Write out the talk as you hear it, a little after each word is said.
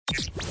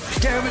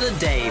Dermot and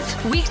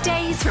Dave.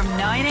 Weekdays from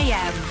 9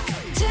 a.m.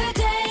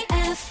 Today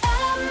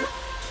FM.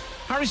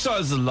 Harry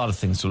Styles is a lot of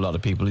things to a lot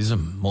of people. He's a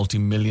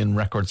multi-million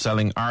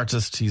record-selling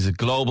artist. He's a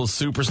global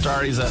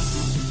superstar. He's a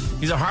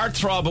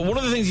heartthrob. But one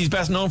of the things he's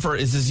best known for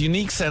is his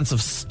unique sense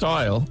of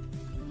style.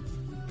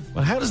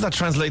 Well, how does that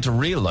translate to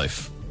real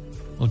life?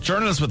 Well,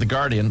 journalist with The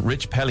Guardian,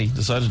 Rich Pelley,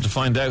 decided to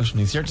find out, and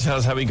he's here to tell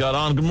us how he got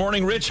on. Good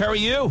morning, Rich. How are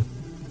you?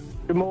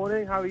 Good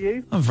morning. How are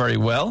you? I'm very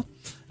well.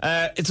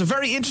 It's a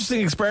very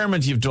interesting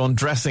experiment you've done,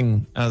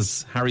 dressing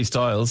as Harry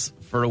Styles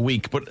for a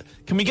week. But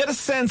can we get a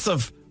sense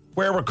of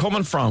where we're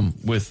coming from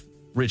with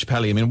Rich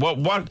Pelley? I mean,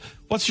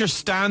 what's your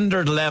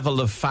standard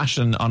level of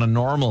fashion on a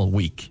normal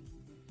week?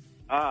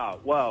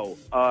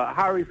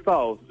 Harry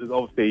Styles is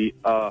obviously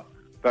a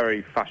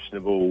very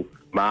fashionable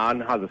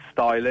man, has a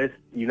stylist.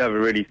 You never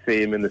really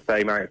see him in the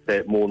same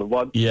outfit more than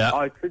once. Yeah.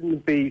 I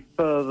couldn't be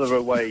further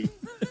away.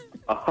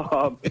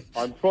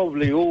 I'm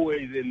probably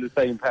always in the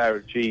same pair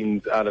of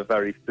jeans and a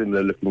very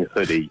similar looking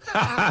hoodie.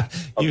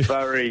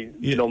 Very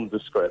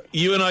nondescript.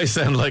 You and I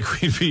sound like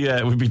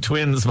we'd be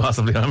twins,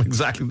 possibly. I'm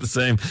exactly the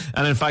same.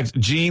 And in fact,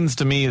 jeans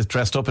to me is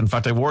dressed up. In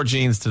fact, I wore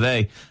jeans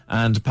today,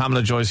 and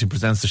Pamela Joyce, who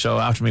presents the show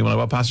after me when I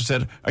walked past her,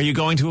 said, "Are you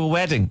going to a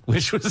wedding?"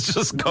 Which was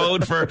just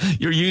code for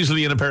you're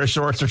usually in a pair of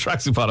shorts or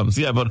tracksuit bottoms.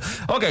 Yeah, but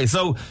okay,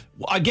 so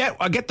I get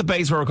the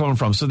base where we're coming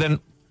from. So then,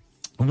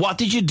 what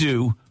did you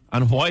do?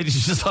 And why did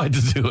you decide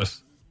to do it?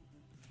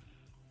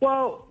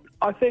 Well,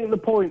 I think the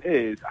point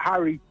is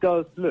Harry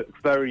does look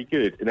very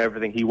good in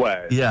everything he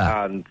wears.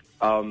 Yeah.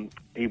 And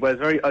he wears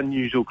very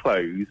unusual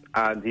clothes.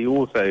 And he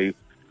also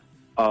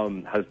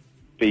has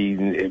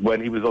been, when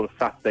he was on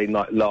Saturday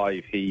Night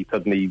Live, he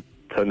suddenly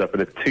turned up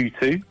in a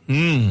tutu.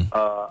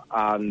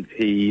 And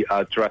he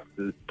dressed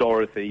as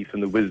Dorothy from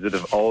The Wizard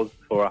of Oz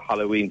for a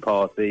Halloween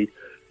party.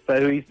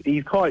 So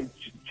he's quite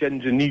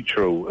gender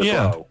neutral as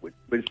well,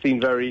 which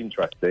seemed very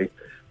interesting.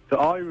 So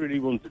I really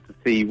wanted to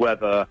see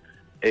whether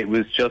it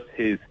was just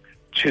his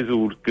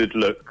chiseled good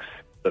looks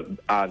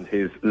and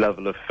his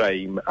level of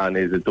fame and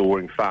his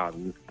adoring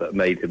fans that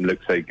made him look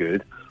so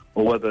good,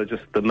 or whether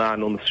just the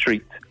man on the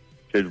street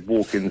could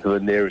walk into the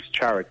nearest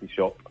charity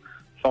shop,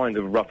 find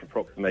a rough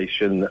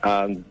approximation,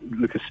 and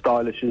look as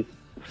stylish as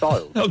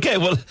Styles. Okay,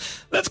 well,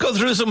 let's go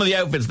through some of the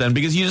outfits then,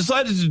 because you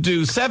decided to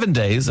do 7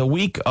 days, a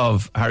week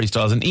of Harry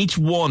Styles, and each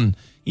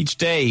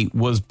day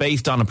was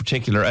based on a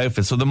particular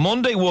outfit. So the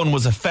Monday one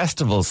was a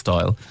festival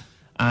style,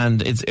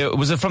 and it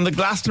was from the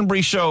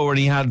Glastonbury show where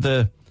he had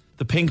the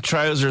pink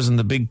trousers and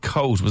the big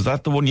coat. Was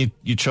that the one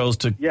you chose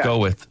to go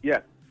with? Yeah,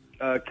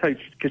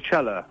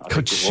 Coachella.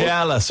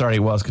 Sorry, it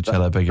was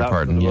Coachella, I beg your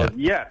pardon. Yeah.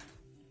 Yeah,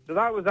 so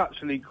that was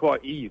actually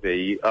quite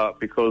easy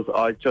because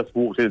I just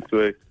walked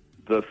into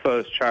the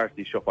first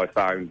charity shop I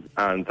found,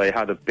 and they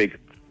had a big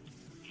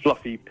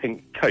fluffy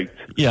pink coat.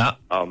 Yeah.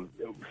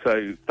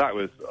 So I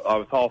was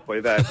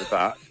halfway there with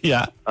that.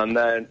 Yeah. And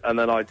then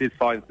I did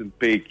find some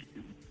big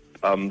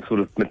sort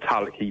of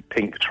metallic-y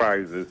pink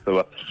trousers.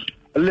 So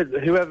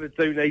whoever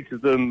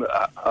donated them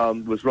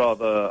was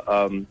rather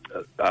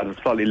had a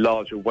slightly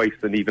larger waist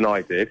than even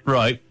I did.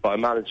 Right. But I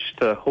managed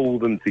to haul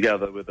them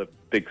together with a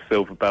big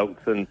silver belt,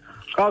 and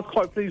I was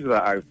quite pleased with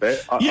that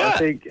outfit. I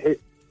think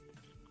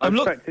I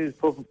expect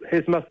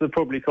his must have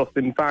probably cost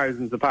him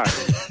thousands of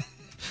pounds.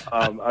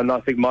 And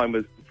I think mine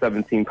was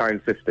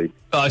 £17.50.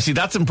 Oh, see,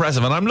 that's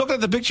impressive. And I'm looking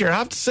at the picture. I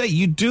have to say,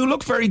 you do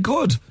look very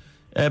good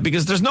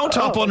because there's no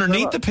top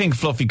underneath the pink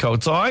fluffy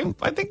coat. So I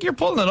think you're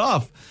pulling it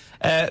off.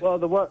 Well,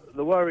 the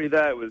worry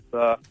there was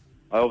I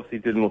obviously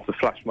didn't want to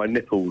flash my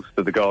nipples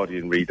to the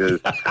Guardian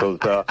readers because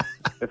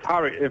if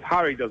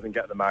Harry doesn't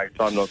get them out,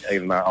 I'm not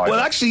getting them out either.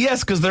 Well, actually, yes,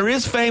 because there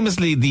is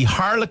famously the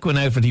Harlequin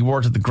outfit he wore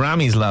to the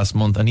Grammys last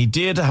month, and he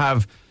did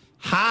have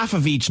half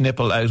of each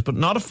nipple out, but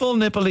not a full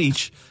nipple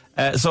each.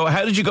 So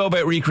how did you go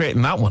about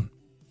recreating that one?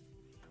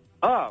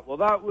 Well,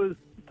 that was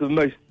the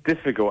most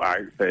difficult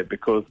outfit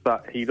because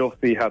he'd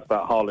obviously had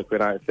that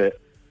Harlequin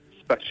outfit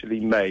specially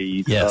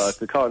made. Yes.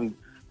 To kind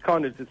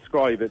of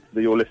describe it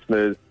to your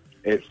listeners,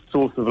 it's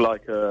sort of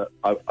like a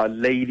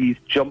lady's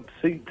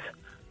jumpsuit,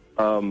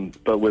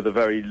 but with a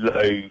very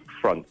low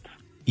front.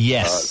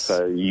 Yes.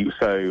 So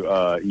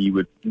you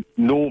would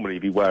normally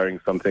be wearing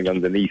something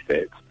underneath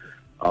it.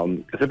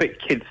 It's a bit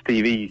kids'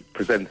 TV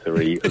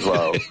presenter-y as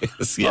well.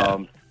 Yes, yeah.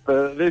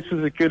 But this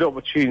was a good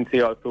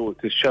opportunity, I thought,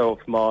 to show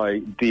off my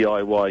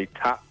DIY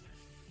tat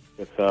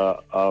that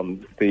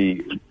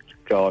the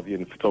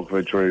Guardian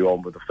photographer drew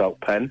on with a felt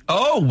pen.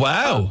 Oh,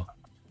 wow.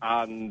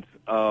 And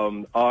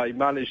I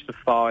managed to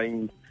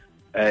find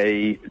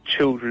a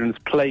children's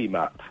play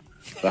mat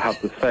that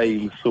had the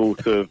same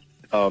sort of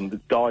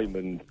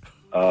diamond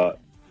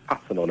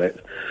pattern on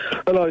it.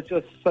 And I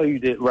just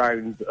sewed it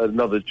round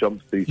another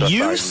jumpsuit.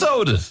 You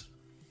sewed it?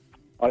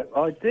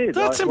 I did.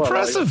 That's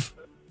impressive.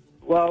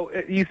 Well,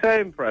 you say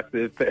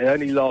impressive, but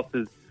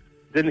it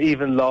didn't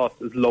even last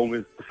as long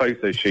as the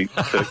photo shoot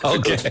took.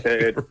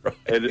 Okay.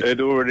 It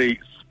had already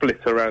split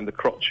around the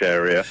crotch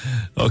area.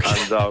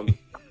 Okay. And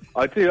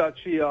I do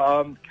actually,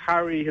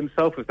 Harry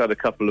himself has had a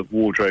couple of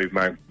wardrobe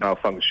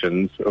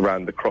malfunctions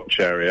around the crotch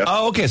area.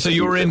 Oh, okay, so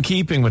you were in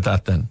keeping with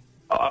that then?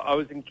 I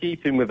was in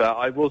keeping with that.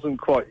 I wasn't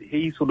quite.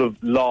 He sort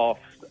of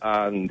laughed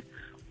and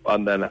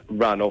then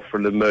ran off for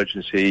an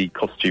emergency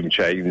costume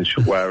change,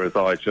 whereas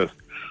I just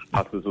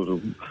had to sort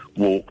of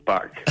walk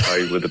back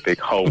home with a big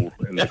hole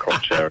in the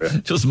crotch area.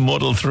 Just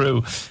muddle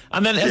through.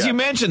 And then, as you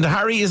mentioned,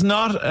 Harry is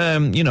not,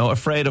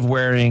 afraid of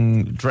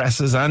wearing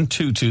dresses and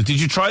tutus. Did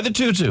you try the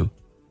tutu?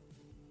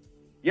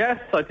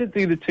 Yes, I did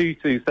do the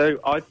tutu. So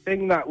I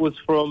think that was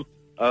from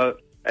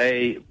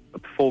a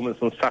performance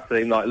on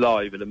Saturday Night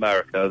Live in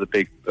America, the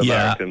big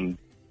American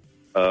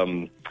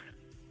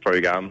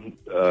program,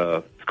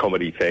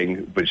 comedy thing,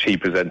 which he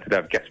presented. They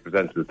have guest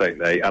presenters, don't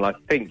they? And I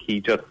think he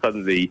just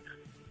suddenly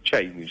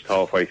changed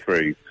halfway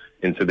through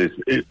into this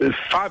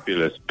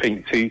fabulous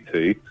pink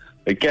tutu.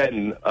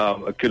 Again,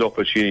 a good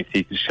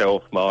opportunity to show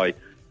off my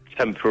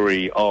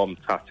temporary arm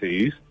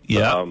tattoos.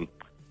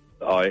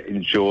 I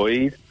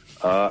enjoyed.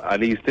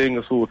 And he's doing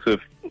a sort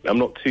of, I'm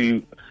not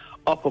too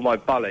up on my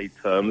ballet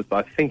terms,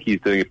 but I think he's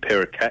doing a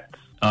pirouette.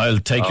 I'll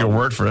take your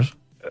word for it.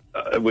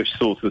 Which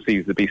sort of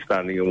seems to be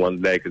standing on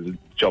one leg and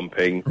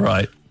jumping.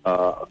 Right.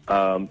 So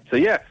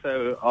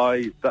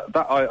I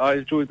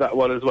enjoyed that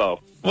one as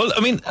well. Well,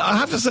 I mean, I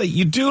have to say,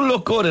 you do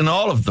look good in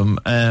all of them.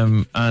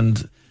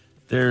 And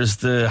there's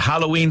the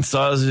Halloween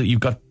styles.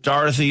 You've got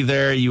Dorothy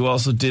there. You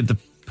also did the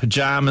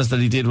pajamas that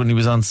he did when he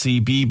was on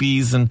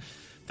CBeebies. And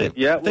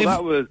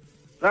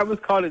that was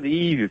kind of the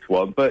easiest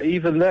one. But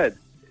even then,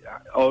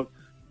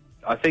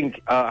 I think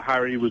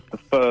Harry was the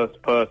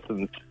first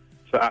person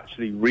to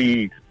actually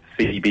read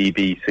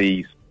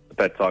CBBC's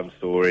bedtime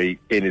story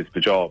in his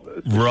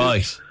pajamas.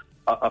 Right.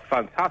 A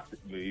fantastic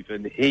move.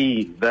 And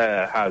he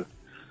there has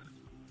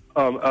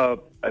a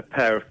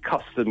pair of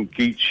custom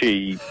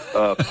Gucci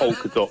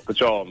polka dot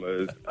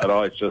pajamas, and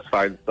I just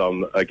found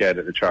some again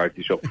at the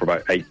charity shop for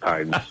about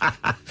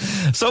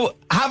 £8. So,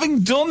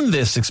 having done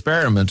this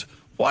experiment,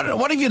 what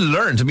have you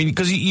learned? I mean,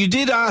 because you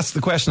did ask the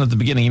question at the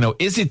beginning,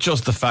 is it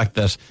just the fact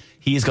that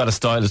he's got a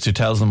stylist who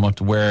tells him what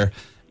to wear,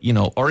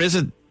 or is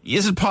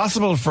it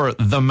possible for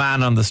the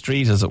man on the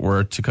street, as it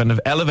were, to kind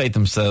of elevate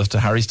themselves to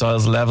Harry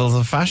Styles' levels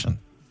of fashion?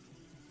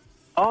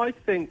 I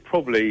think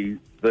probably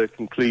the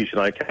conclusion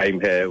I came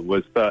here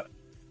was that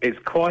it's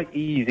quite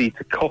easy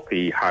to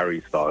copy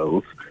Harry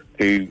Styles,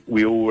 who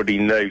we already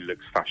know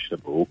looks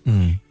fashionable.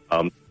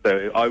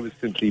 So I was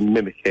simply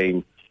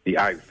mimicking the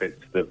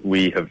outfits that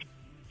we have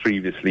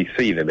previously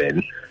seen him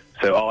in.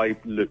 So I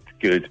looked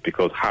good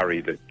because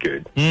Harry looked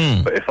good.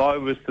 But if I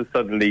was to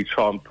suddenly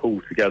try and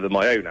pull together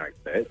my own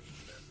outfit,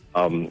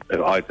 I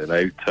don't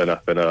know, turn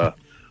up in a...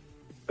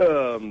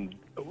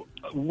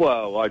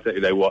 I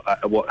don't know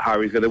what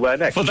Harry's going to wear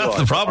next. Well, that's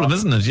the problem,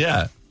 isn't it?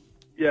 Yeah.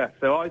 Yeah,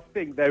 so I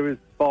think there is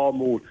far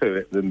more to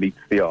it than meets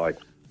the eye.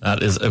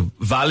 That is a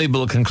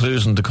valuable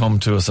conclusion to come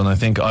to us, and I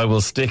think I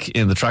will stick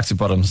in the tracksuit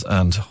bottoms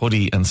and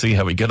hoodie and see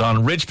how we get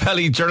on. Rich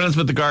Pelley, journalist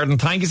with The Garden,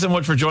 thank you so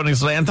much for joining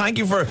us today, and thank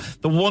you for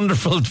the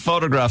wonderful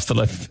photographs that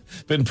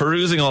I've been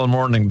perusing all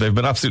morning. They've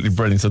been absolutely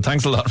brilliant, so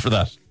thanks a lot for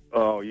that.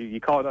 Oh, you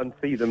can't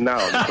unsee them now,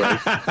 I'm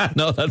afraid.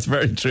 No, that's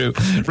very true.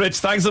 Rich,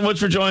 thanks so much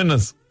for joining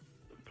us.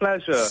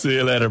 Pleasure. See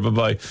you later.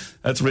 Bye-bye.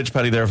 That's Rich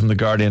Pelley there from The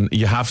Guardian.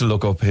 You have to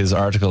look up his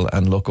article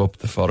and look up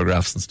the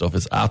photographs and stuff.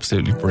 It's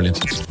absolutely brilliant.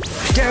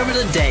 Dermot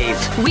and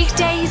Dave.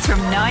 Weekdays from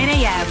 9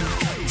 a.m.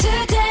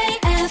 Today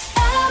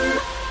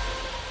FM.